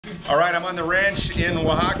All right, I'm on the ranch in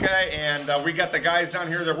Oaxaca, and we got the guys down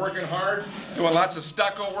here. They're working hard, doing lots of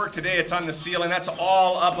stucco work. Today it's on the ceiling. That's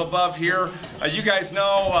all up above here. You guys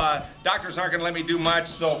know doctors aren't going to let me do much,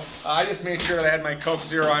 so I just made sure that I had my Coke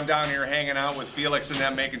Zero. I'm down here hanging out with Felix and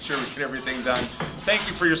them, making sure we get everything done. Thank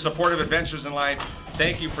you for your support of Adventures in Life.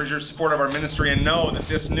 Thank you for your support of our ministry, and know that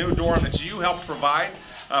this new dorm that you helped provide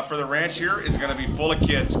for the ranch here is going to be full of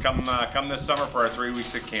kids come this summer for our 3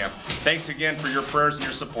 weeks at camp. Thanks again for your prayers and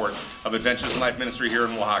your support of Adventures in Life Ministry here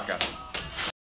in Oaxaca.